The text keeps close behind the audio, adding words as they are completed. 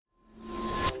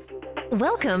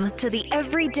Welcome to the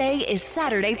Everyday is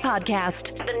Saturday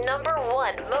podcast, the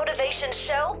 #1 motivation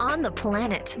show on the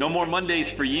planet. No more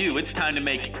Mondays for you. It's time to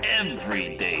make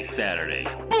every day Saturday.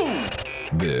 Boom!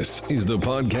 This is the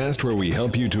podcast where we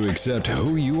help you to accept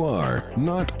who you are,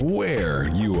 not where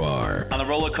you are. On the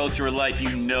roller coaster of life,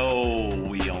 you know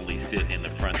we only sit in the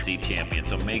front seat, champion.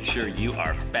 So make sure you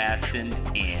are fastened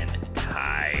in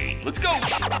tight. Let's go!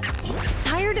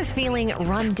 Tired of feeling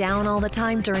run down all the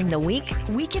time during the week?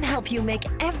 We can help you make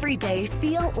every day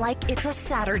feel like it's a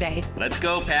Saturday. Let's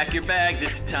go, pack your bags.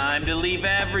 It's time to leave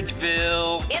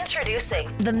Averageville.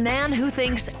 Introducing the man who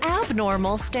thinks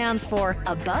abnormal stands for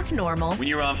above normal. When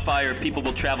you're on fire, people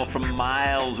will travel from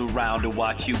miles around to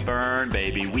watch you burn,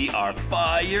 baby. We are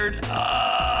fired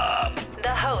up. The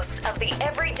host of the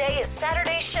Everyday is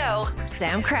Saturday show,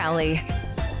 Sam Crowley.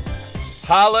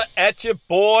 Holla at you,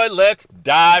 boy. Let's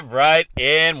dive right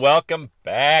in. Welcome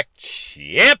back,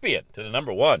 champion, to the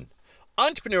 #1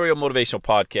 entrepreneurial motivational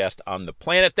podcast on the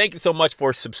planet. Thank you so much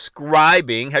for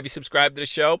subscribing. Have you subscribed to the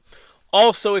show?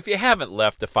 Also, if you haven't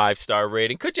left a 5-star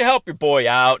rating, could you help your boy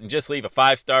out and just leave a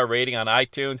 5-star rating on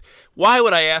iTunes? Why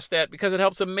would I ask that? Because it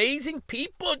helps amazing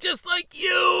people just like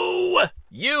you.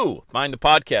 You find the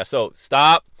podcast. So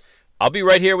stop. I'll be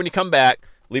right here when you come back.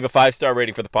 Leave a 5-star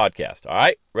rating for the podcast. All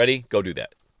right? Ready? Go do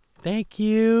that. Thank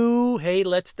you. Hey,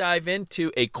 let's dive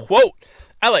into a quote.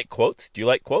 I like quotes. Do you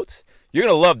like quotes? You're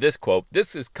going to love this quote.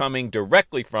 This is coming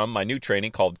directly from my new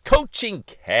training called Coaching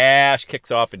Cash.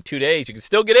 Kicks off in 2 days. You can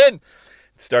still get in.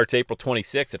 It starts April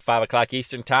 26th at 5 o'clock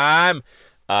Eastern Time.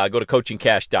 Go to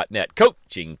coachingcash.net.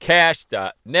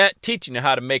 Coachingcash.net. Teaching you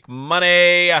how to make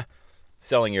money.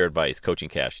 Selling your advice.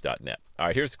 Coachingcash.net. All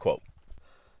right, here's the quote.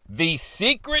 The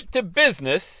secret to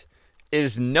business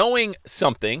is knowing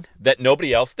something that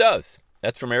nobody else does.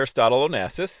 That's from Aristotle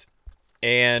Onassis.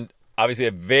 And obviously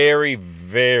a very,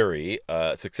 very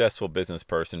successful business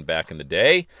person back in the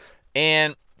day.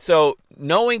 And so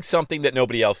knowing something that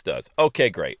nobody else does. Okay,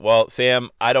 great. Well, Sam,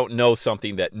 I don't know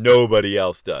something that nobody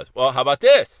else does. Well, how about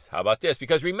this? How about this?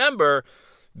 Because remember,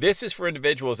 this is for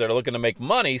individuals that are looking to make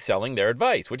money selling their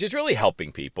advice, which is really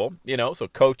helping people, so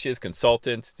coaches,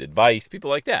 consultants, advice, people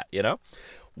like that,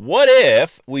 What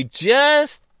if we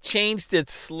just changed it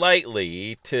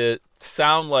slightly to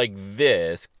sound like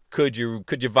this? Could you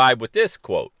vibe with this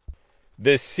quote?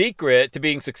 The secret to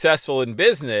being successful in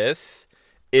business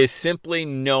is simply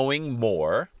knowing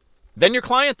more than your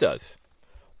client does.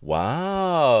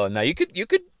 Wow. Now you could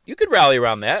rally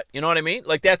around that. You know what I mean?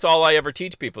 Like, that's all I ever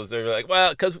teach people is they're like, well,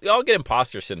 because we all get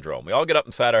imposter syndrome. We all get up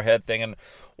inside our head thinking,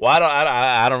 well,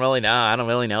 I don't really know. I don't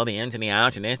really know the ins and the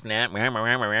outs and this and that.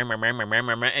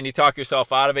 And you talk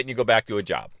yourself out of it and you go back to a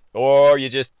job. Or you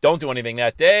just don't do anything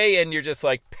that day and you're just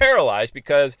like paralyzed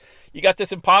because you got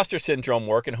this imposter syndrome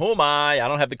working. Who am I? I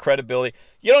don't have the credibility.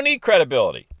 You don't need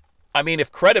credibility. I mean,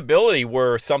 if credibility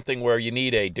were something where you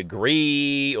need a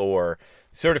degree or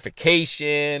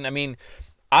certification,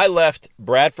 I left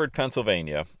Bradford,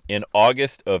 Pennsylvania in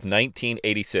August of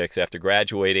 1986 after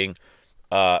graduating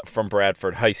from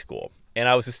Bradford High School. And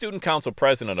I was the student council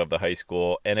president of the high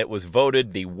school, and it was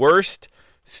voted the worst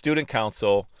student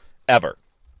council ever.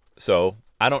 So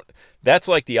that's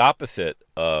like the opposite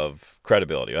of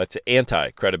credibility. That's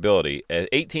anti-credibility. At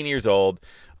 18 years old,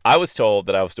 I was told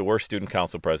that I was the worst student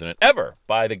council president ever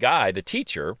by the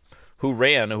teacher who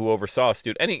oversaw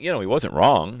student, and he wasn't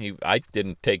wrong. I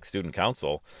didn't take student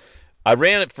council. I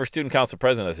ran it for student council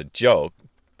president as a joke,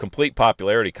 complete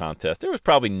popularity contest. There was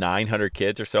probably 900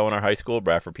 kids or so in our high school,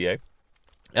 Bradford, PA.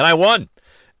 And I won.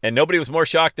 And nobody was more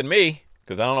shocked than me,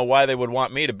 because I don't know why they would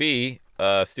want me to be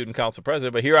student council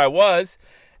president, but here I was.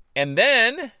 And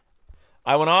then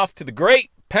I went off to the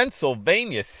great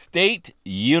Pennsylvania State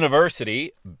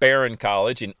University, Barron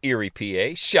College in Erie,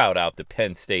 PA. Shout out to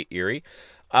Penn State, Erie.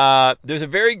 There's a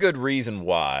very good reason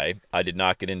why I did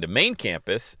not get into main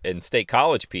campus in State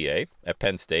College, PA, at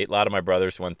Penn State. A lot of my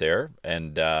brothers went there,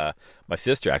 and my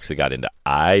sister actually got into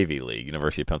Ivy League,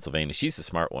 University of Pennsylvania. She's the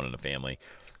smart one in the family.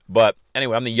 But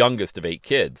anyway, I'm the youngest of 8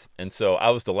 kids, and so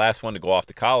I was the last one to go off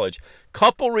to college.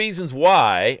 Couple reasons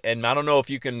why, and I don't know if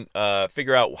you can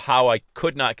figure out how I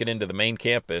could not get into the main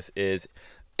campus, is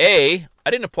A, I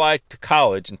didn't apply to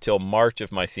college until March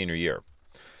of my senior year.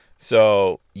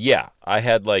 So, yeah, I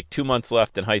had like 2 months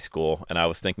left in high school, and I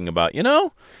was thinking about,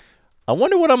 I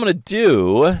wonder what I'm going to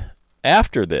do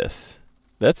after this.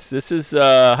 This is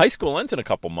high school ends in a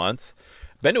couple months.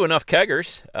 Been to enough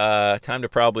keggers. Time to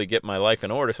probably get my life in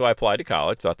order. So I applied to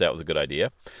college. Thought that was a good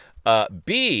idea.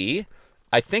 B,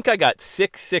 I think I got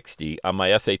 660 on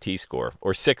my SAT score,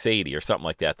 or 680 or something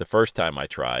like that the first time I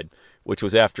tried, which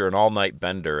was after an all-night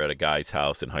bender at a guy's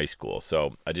house in high school.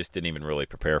 So I just didn't even really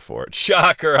prepare for it.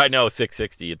 Shocker, I know,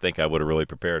 660, you'd think I would have really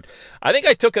prepared. I think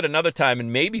I took it another time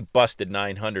and maybe busted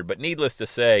 900, but needless to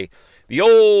say, the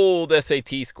old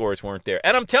SAT scores weren't there.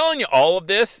 And I'm telling you all of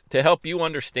this to help you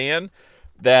understand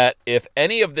that if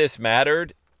any of this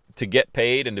mattered, to get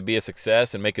paid and to be a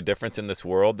success and make a difference in this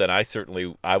world, then I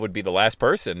would be the last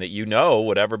person that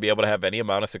would ever be able to have any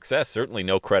amount of success. Certainly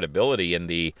no credibility in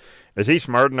the, is he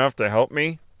smart enough to help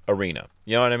me arena.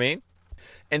 You know what I mean?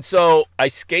 And so I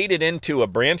skated into a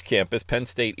branch campus, Penn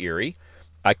State Erie.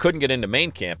 I couldn't get into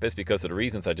main campus because of the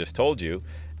reasons I just told you.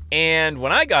 And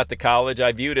when I got to college,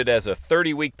 I viewed it as a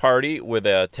 30-week party with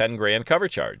a $10,000 cover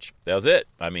charge. That was it.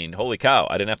 I mean, holy cow.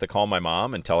 I didn't have to call my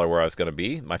mom and tell her where I was going to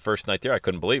be. My first night there, I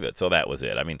couldn't believe it. So that was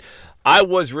it. I mean, I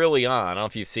was really on, I don't know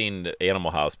if you've seen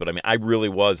Animal House, but I mean, I really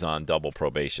was on double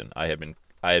probation. I had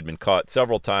been caught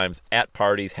several times at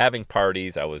parties, having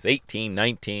parties. I was 18,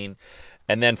 19.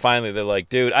 And then finally, they're like,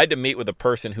 dude, I had to meet with a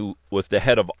person who was the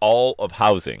head of all of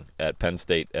housing at Penn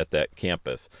State at that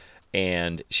campus.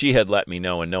 And she had let me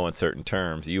know in no uncertain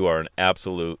terms, you are an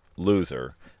absolute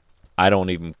loser.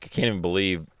 Can't even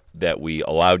believe that we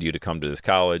allowed you to come to this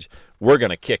college. We're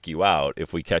going to kick you out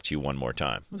if we catch you one more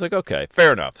time. I was like, okay,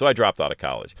 fair enough. So I dropped out of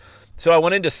college. So I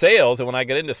went into sales, and when I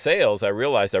got into sales, I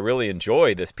realized I really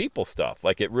enjoy this people stuff.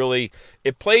 Like it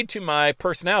played to my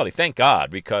personality, thank God,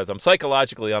 because I'm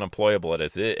psychologically unemployable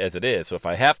as it is. So if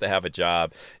I have to have a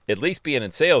job, at least being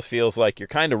in sales feels like you're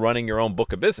kind of running your own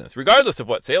book of business, regardless of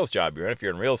what sales job you're in. If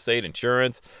you're in real estate,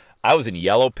 insurance, I was in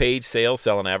Yellow Page sales,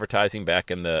 selling advertising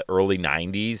back in the early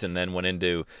 90s, and then went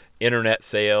into internet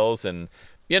sales, and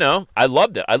I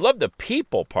loved it. I loved the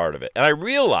people part of it. And I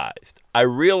realized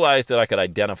that I could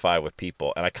identify with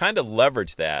people. And I kind of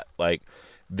leveraged that, like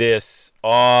this,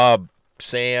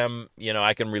 Sam,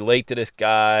 I can relate to this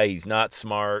guy. He's not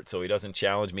smart, so he doesn't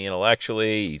challenge me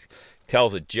intellectually. He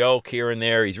tells a joke here and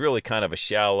there. He's really kind of a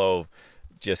shallow,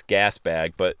 just gas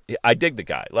bag. But I dig the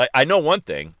guy. Like, I know one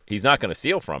thing. He's not going to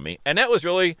steal from me. And that was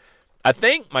really, I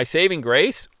think, my saving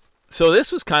grace. So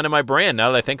this was kind of my brand,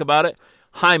 now that I think about it.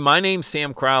 Hi, my name's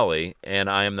Sam Crowley, and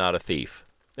I am not a thief.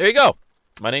 There you go.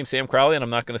 My name's Sam Crowley, and I'm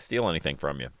not going to steal anything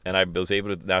from you. And I was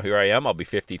able to, now here I am. I'll be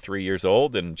 53 years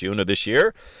old in June of this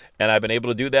year, and I've been able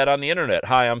to do that on the internet.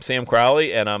 Hi, I'm Sam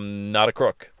Crowley, and I'm not a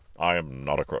crook. I am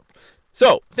not a crook.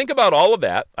 So think about all of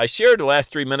that. I shared the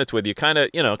last 3 minutes with you kind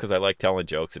of, because I like telling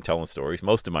jokes and telling stories.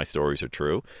 Most of my stories are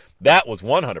true. That was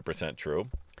 100% true.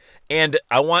 And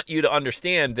I want you to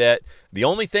understand that the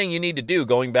only thing you need to do,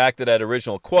 going back to that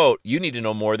original quote, you need to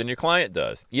know more than your client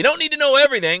does. You don't need to know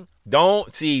everything.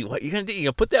 Don't see what you're going to do.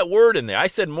 You put that word in there. I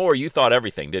said more. You thought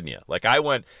everything, didn't you? Like I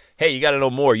went, hey, you got to know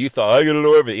more. You thought, I got to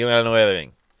know everything. You got to know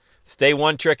everything. Stay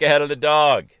one trick ahead of the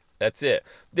dog. That's it.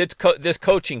 This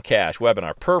Coaching Cash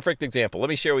webinar, perfect example. Let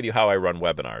me share with you how I run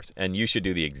webinars, and you should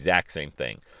do the exact same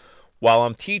thing. While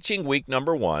I'm teaching week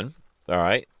number 1, all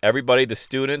right, everybody, the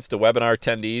students, the webinar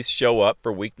attendees show up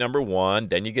for week number 1.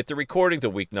 Then you get the recordings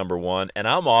of week number 1, and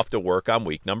I'm off to work on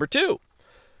week number 2.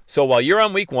 So while you're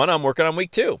on week 1, I'm working on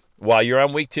week 2. While you're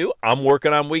on week 2, I'm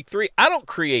working on week 3. I don't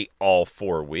create all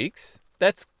 4 weeks.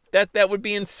 That would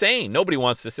be insane. Nobody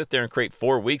wants to sit there and create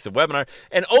 4 weeks of webinar.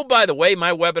 And oh, by the way,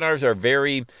 my webinars are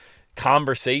very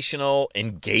conversational,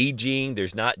 engaging.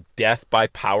 There's not death by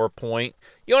PowerPoint.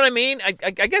 You know what I mean? I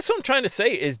guess what I'm trying to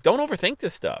say is don't overthink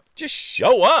this stuff. Just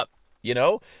show up,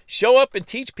 Show up and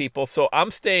teach people. So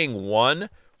I'm staying 1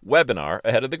 webinar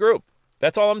ahead of the group.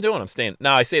 That's all I'm doing.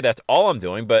 Now I say that's all I'm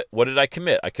doing, but what did I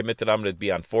commit? I commit that I'm going to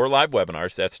be on 4 live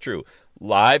webinars. That's true.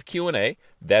 Live Q&A.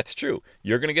 That's true.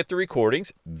 You're going to get the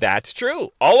recordings. That's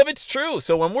true. All of it's true.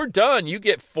 So when we're done, you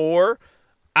get 4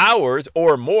 hours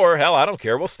or more. Hell, I don't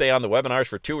care. We'll stay on the webinars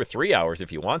for 2 or 3 hours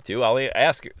if you want to.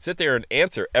 I'll sit there and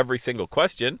answer every single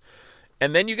question,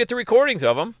 and then you get the recordings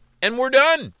of them, and we're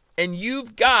done. And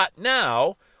you've got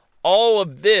now all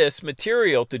of this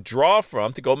material to draw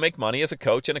from to go make money as a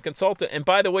coach and a consultant. And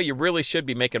by the way, you really should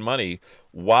be making money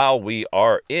while we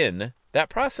are in that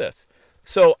process.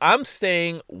 So I'm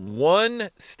staying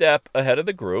 1 step ahead of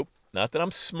the group. Not that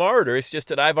I'm smarter. It's just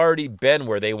that I've already been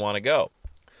where they want to go.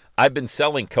 I've been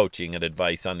selling coaching and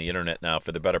advice on the internet now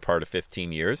for the better part of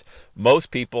 15 years. Most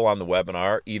people on the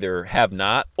webinar either have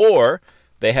not or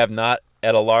they have not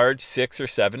at a large 6 or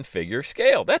 7 figure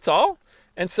scale. That's all.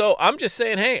 And so I'm just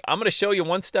saying, hey, I'm going to show you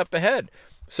 1 step ahead.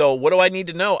 So what do I need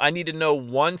to know? I need to know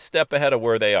 1 step ahead of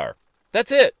where they are.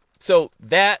 That's it. So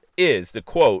that is the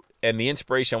quote and the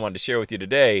inspiration I wanted to share with you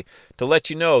today to let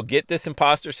you know, get this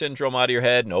imposter syndrome out of your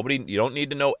head. You don't need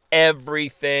to know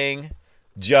everything.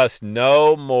 Just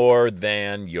know more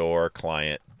than your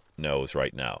client knows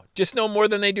right now. Just know more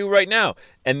than they do right now.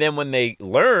 And then when they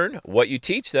learn what you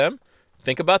teach them,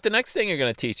 think about the next thing you're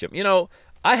going to teach them. You know,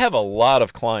 I have a lot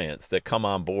of clients that come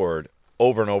on board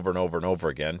over and over and over and over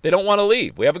again. They don't want to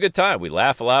leave. We have a good time. We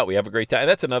laugh a lot. We have a great time. And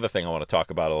that's another thing I want to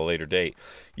talk about at a later date.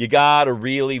 You got to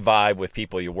really vibe with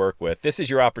people you work with. This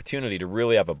is your opportunity to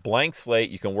really have a blank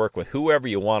slate. You can work with whoever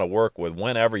you want to work with,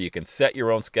 whenever. You can set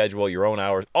your own schedule, your own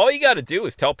hours. All you got to do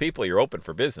is tell people you're open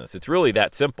for business. It's really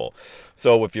that simple.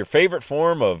 So if your favorite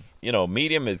form of,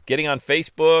 medium is getting on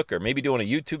Facebook or maybe doing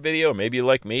a YouTube video, or maybe you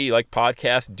like me, you like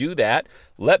podcasts, do that.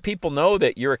 Let people know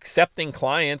that you're accepting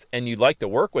clients and you'd like to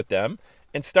work with them.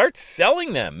 And start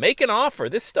selling them. Make an offer.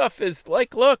 This stuff is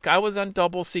like, look, I was on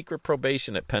double secret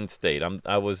probation at Penn State. One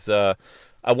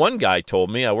guy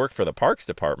told me, I worked for the Parks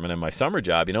Department in my summer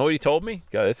job. You know what he told me?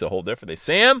 God, it's a whole different thing.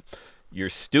 Sam, you're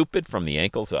stupid from the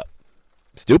ankles up.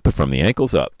 Stupid from the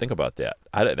ankles up. Think about that.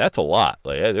 That's a lot.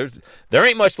 Like, there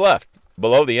ain't much left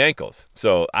below the ankles.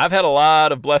 So I've had a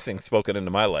lot of blessings spoken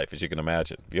into my life, as you can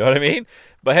imagine. You know what I mean?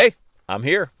 But hey, I'm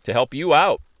here to help you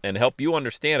out and help you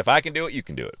understand if I can do it, you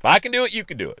can do it. If I can do it, you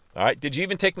can do it. All right? Did you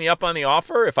even take me up on the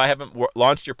offer if I haven't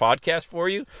launched your podcast for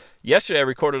you? Yesterday, I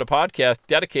recorded a podcast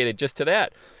dedicated just to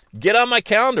that. Get on my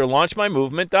calendar,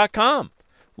 launchmymovement.com.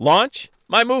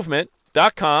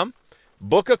 Launchmymovement.com.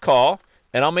 Book a call,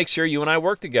 and I'll make sure you and I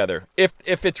work together. If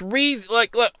it's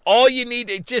look, all you need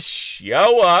to just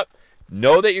show up.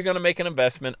 Know that you're going to make an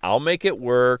investment. I'll make it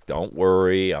work. Don't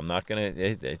worry. I'm not going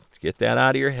to get that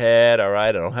out of your head, all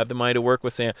right? I don't have the money to work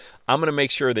with Sam. I'm going to make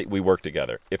sure that we work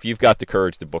together if you've got the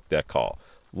courage to book that call.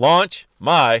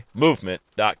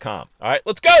 LaunchMyMovement.com. All right,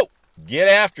 let's go. Get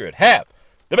after it. Have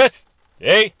the best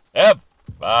day ever.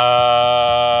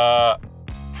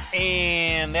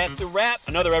 And that's a wrap.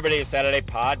 Another Every Day is Saturday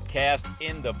podcast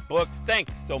in the books.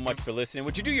 Thanks so much for listening.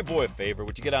 Would you do your boy a favor?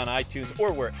 Would you get on iTunes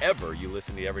or wherever you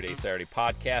listen to the Every Day Saturday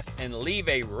podcast and leave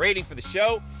a rating for the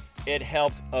show? It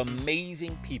helps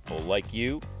amazing people like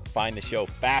you find the show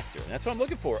faster. And that's what I'm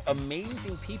looking for,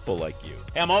 amazing people like you.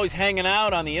 Hey, I'm always hanging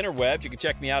out on the interwebs. You can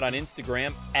check me out on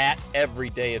Instagram at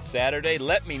EverydayIsSaturday.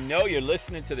 Let me know you're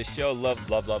listening to the show.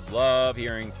 Love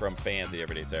hearing from fans of the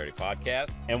Everyday Saturday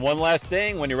podcast. And one last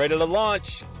thing, when you're ready to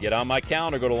launch, get on my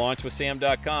calendar, go to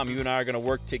launchwithsam.com. You and I are going to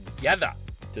work together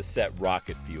to set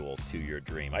rocket fuel to your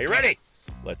dream. Are you ready?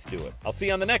 Let's do it. I'll see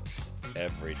you on the next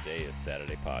Every Day is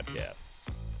Saturday podcast.